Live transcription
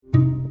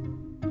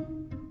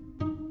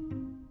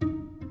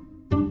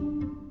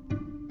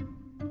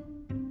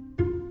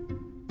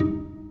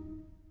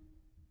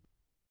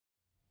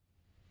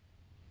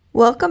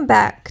Welcome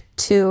back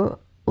to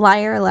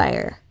Liar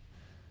Liar.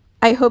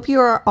 I hope you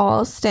are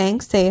all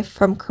staying safe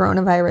from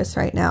coronavirus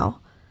right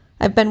now.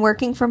 I've been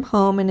working from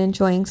home and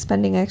enjoying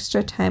spending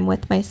extra time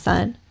with my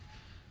son.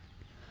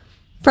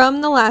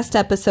 From the last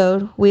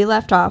episode, we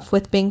left off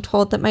with being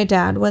told that my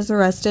dad was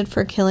arrested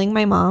for killing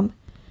my mom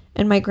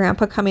and my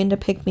grandpa coming to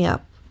pick me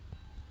up.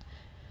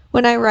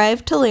 When I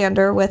arrived to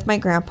Lander with my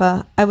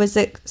grandpa, I was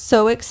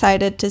so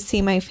excited to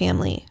see my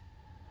family.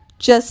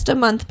 Just a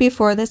month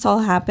before this all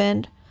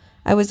happened,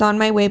 I was on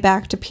my way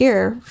back to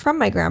Pierre from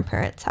my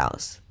grandparents'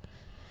 house.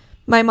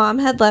 My mom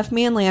had left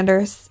me in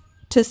Landers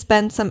to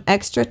spend some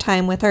extra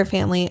time with our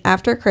family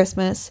after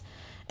Christmas,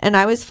 and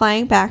I was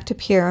flying back to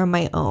Pierre on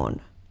my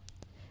own.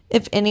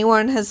 If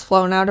anyone has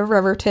flown out of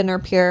Riverton or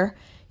Pierre,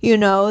 you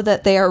know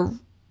that they are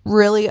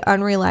really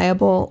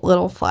unreliable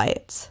little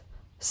flights.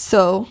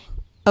 So,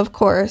 of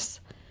course,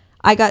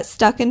 I got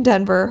stuck in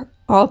Denver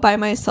all by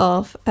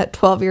myself at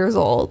 12 years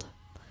old.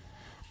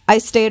 I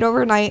stayed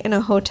overnight in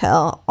a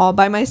hotel all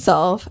by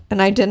myself,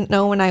 and I didn't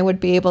know when I would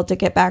be able to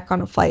get back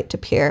on a flight to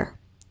Pierre.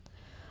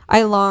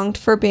 I longed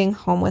for being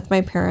home with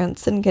my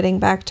parents and getting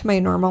back to my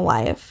normal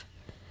life.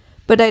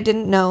 But I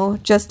didn't know,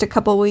 just a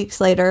couple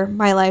weeks later,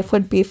 my life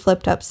would be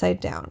flipped upside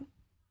down.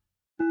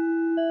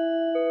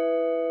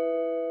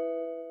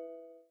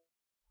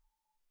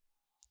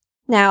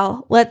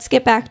 Now, let's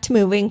get back to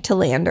moving to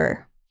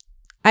Lander.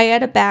 I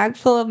had a bag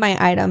full of my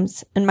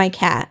items and my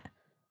cat,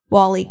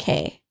 Wally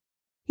K.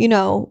 You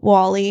know,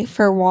 Wally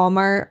for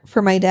Walmart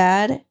for my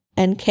dad,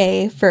 and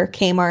K for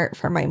Kmart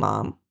for my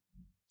mom.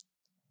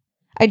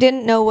 I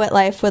didn't know what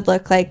life would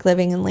look like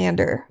living in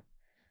Lander.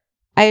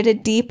 I had a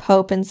deep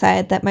hope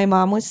inside that my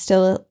mom was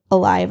still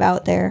alive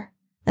out there,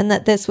 and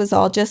that this was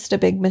all just a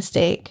big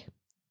mistake.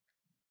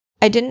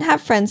 I didn't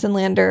have friends in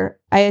Lander.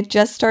 I had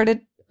just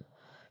started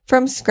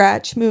from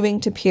scratch moving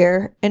to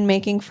Pierre and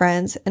making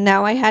friends, and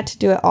now I had to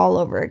do it all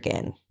over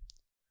again.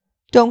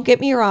 Don't get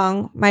me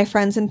wrong, my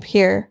friends in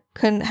Pierre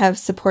couldn't have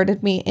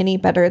supported me any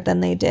better than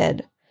they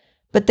did,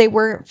 but they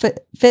weren't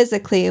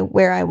physically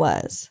where I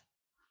was.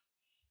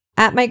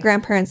 At my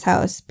grandparents'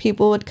 house,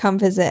 people would come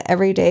visit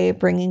every day,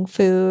 bringing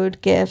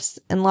food, gifts,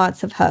 and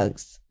lots of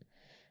hugs.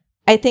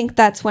 I think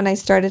that's when I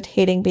started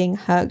hating being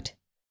hugged.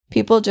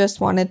 People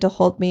just wanted to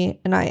hold me,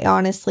 and I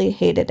honestly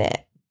hated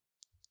it.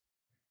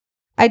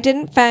 I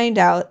didn't find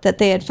out that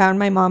they had found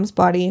my mom's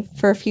body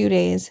for a few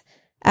days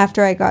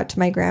after I got to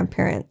my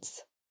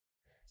grandparents'.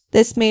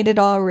 This made it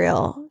all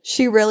real.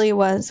 She really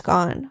was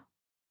gone.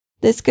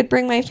 This could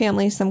bring my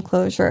family some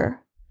closure.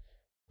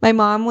 My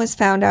mom was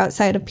found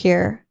outside of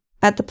Pierre,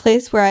 at the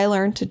place where I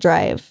learned to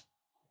drive.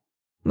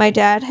 My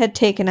dad had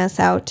taken us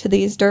out to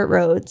these dirt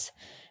roads,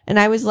 and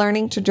I was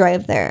learning to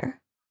drive there.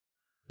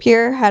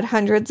 Pierre had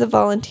hundreds of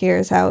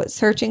volunteers out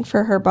searching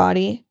for her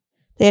body.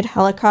 They had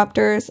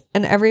helicopters,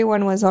 and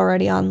everyone was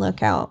already on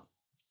lookout.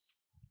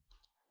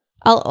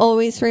 I'll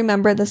always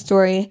remember the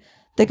story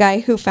the guy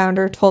who found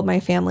her told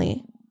my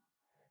family.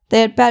 They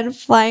had been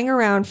flying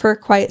around for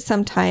quite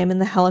some time in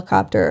the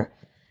helicopter,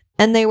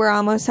 and they were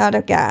almost out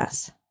of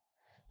gas.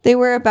 They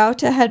were about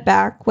to head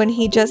back when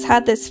he just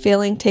had this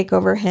feeling take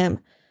over him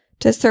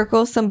to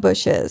circle some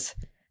bushes,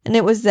 and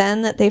it was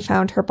then that they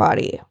found her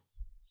body.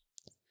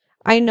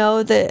 I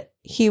know that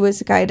he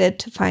was guided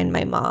to find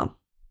my mom.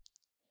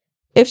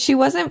 If she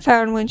wasn't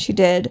found when she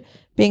did,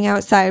 being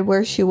outside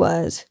where she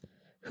was,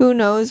 who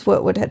knows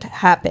what would have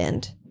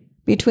happened.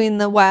 Between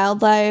the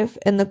wildlife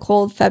and the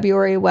cold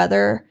February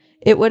weather,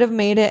 it would have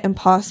made it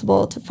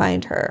impossible to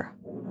find her.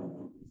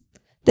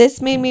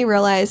 This made me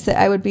realize that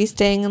I would be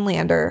staying in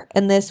Lander,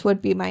 and this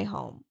would be my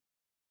home.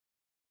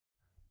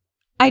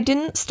 I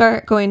didn't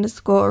start going to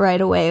school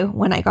right away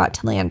when I got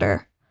to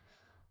Lander.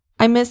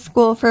 I missed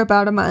school for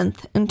about a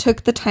month and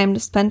took the time to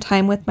spend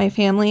time with my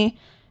family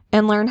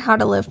and learn how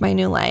to live my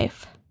new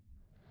life.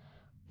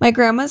 My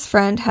grandma's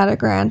friend had a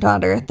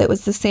granddaughter that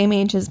was the same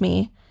age as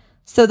me,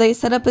 so they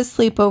set up a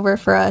sleepover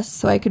for us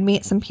so I could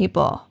meet some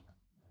people.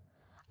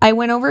 I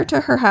went over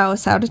to her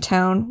house out of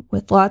town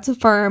with lots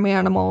of farm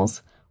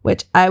animals,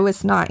 which I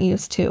was not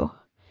used to.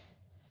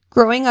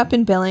 Growing up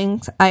in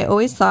Billings, I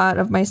always thought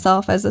of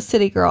myself as a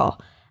city girl,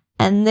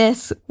 and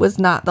this was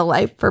not the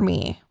life for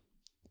me.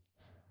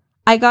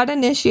 I got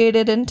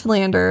initiated into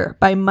Lander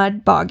by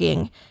mud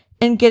bogging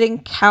and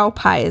getting cow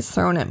pies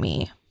thrown at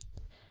me.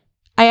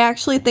 I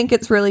actually think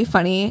it's really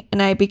funny,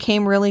 and I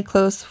became really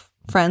close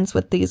friends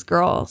with these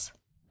girls.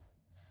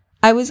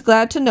 I was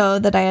glad to know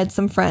that I had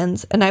some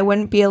friends and I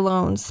wouldn't be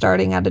alone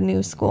starting at a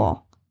new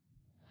school.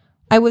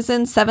 I was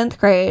in 7th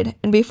grade,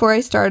 and before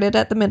I started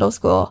at the middle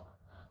school,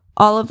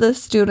 all of the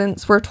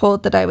students were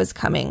told that I was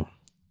coming.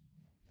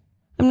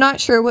 I'm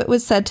not sure what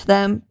was said to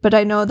them, but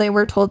I know they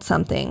were told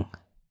something.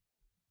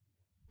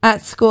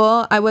 At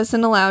school, I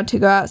wasn't allowed to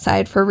go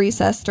outside for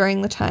recess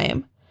during the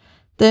time.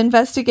 The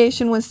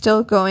investigation was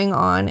still going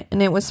on,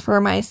 and it was for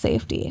my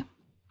safety.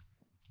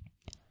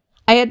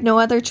 I had no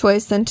other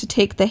choice than to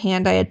take the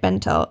hand I had been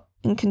dealt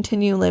and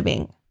continue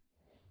living.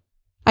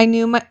 I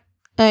knew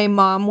my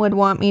mom would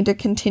want me to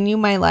continue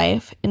my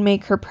life and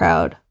make her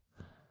proud.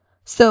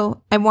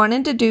 So I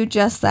wanted to do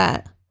just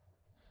that.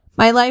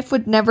 My life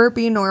would never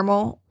be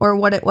normal or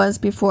what it was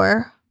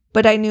before,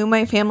 but I knew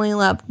my family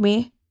loved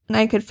me and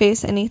I could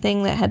face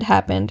anything that had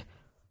happened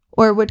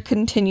or would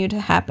continue to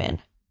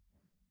happen.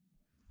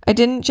 I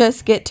didn't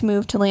just get to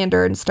move to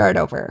Lander and start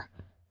over.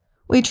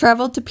 We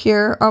traveled to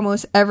Pierre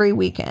almost every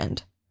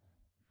weekend.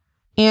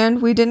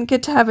 And we didn't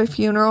get to have a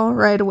funeral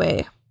right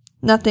away.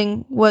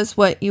 Nothing was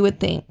what you would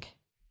think.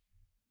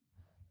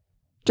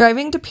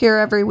 Driving to Pierre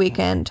every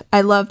weekend,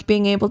 I loved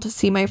being able to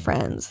see my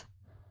friends.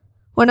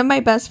 One of my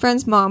best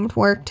friend's mom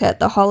worked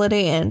at the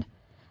Holiday Inn,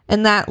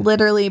 and that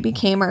literally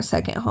became our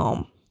second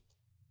home.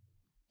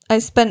 I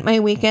spent my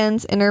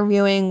weekends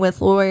interviewing with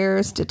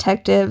lawyers,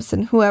 detectives,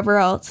 and whoever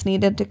else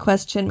needed to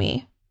question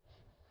me.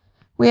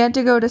 We had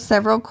to go to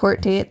several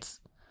court dates,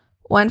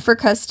 one for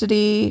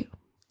custody,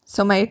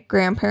 so my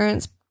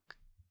grandparents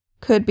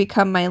could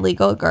become my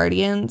legal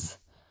guardians,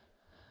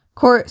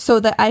 court so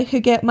that I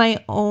could get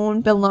my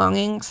own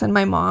belongings and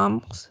my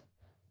mom's.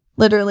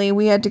 Literally,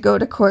 we had to go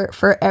to court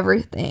for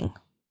everything.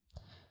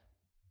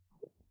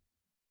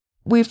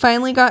 We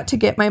finally got to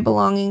get my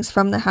belongings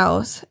from the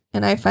house,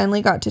 and I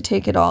finally got to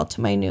take it all to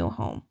my new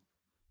home.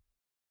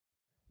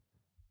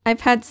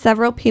 I've had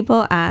several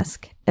people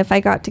ask if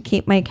I got to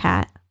keep my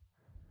cat.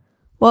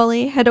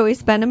 Wally had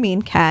always been a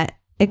mean cat,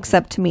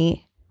 except to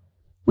me.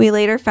 We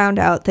later found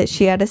out that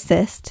she had a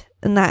cyst,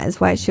 and that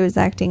is why she was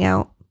acting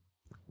out.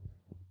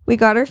 We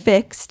got her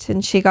fixed,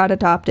 and she got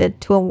adopted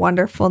to a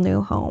wonderful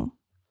new home.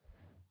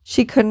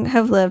 She couldn't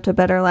have lived a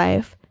better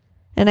life,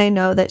 and I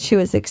know that she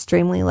was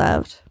extremely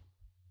loved.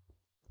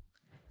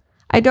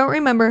 I don't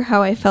remember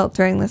how I felt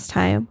during this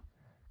time.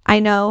 I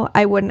know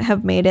I wouldn't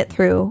have made it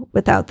through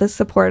without the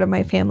support of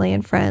my family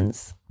and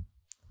friends.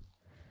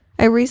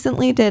 I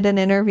recently did an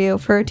interview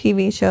for a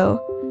TV show,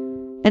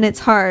 and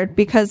it's hard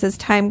because as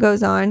time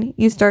goes on,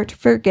 you start to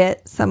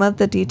forget some of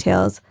the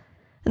details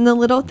and the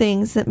little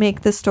things that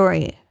make the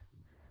story.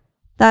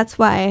 That's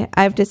why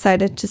I've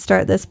decided to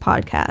start this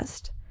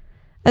podcast,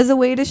 as a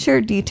way to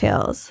share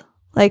details,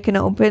 like an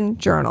open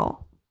journal.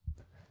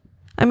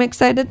 I'm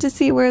excited to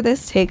see where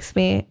this takes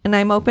me, and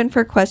I'm open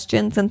for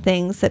questions and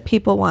things that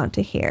people want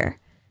to hear.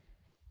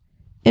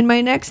 In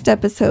my next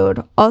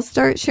episode, I'll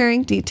start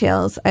sharing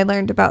details I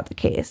learned about the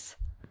case,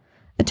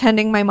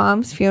 attending my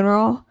mom's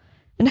funeral,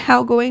 and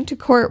how going to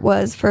court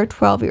was for a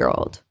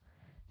 12-year-old,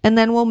 and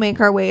then we'll make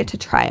our way to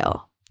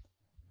trial.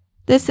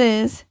 This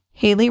is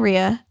Haley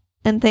Rhea,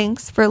 and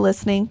thanks for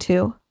listening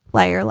to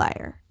Liar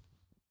Liar.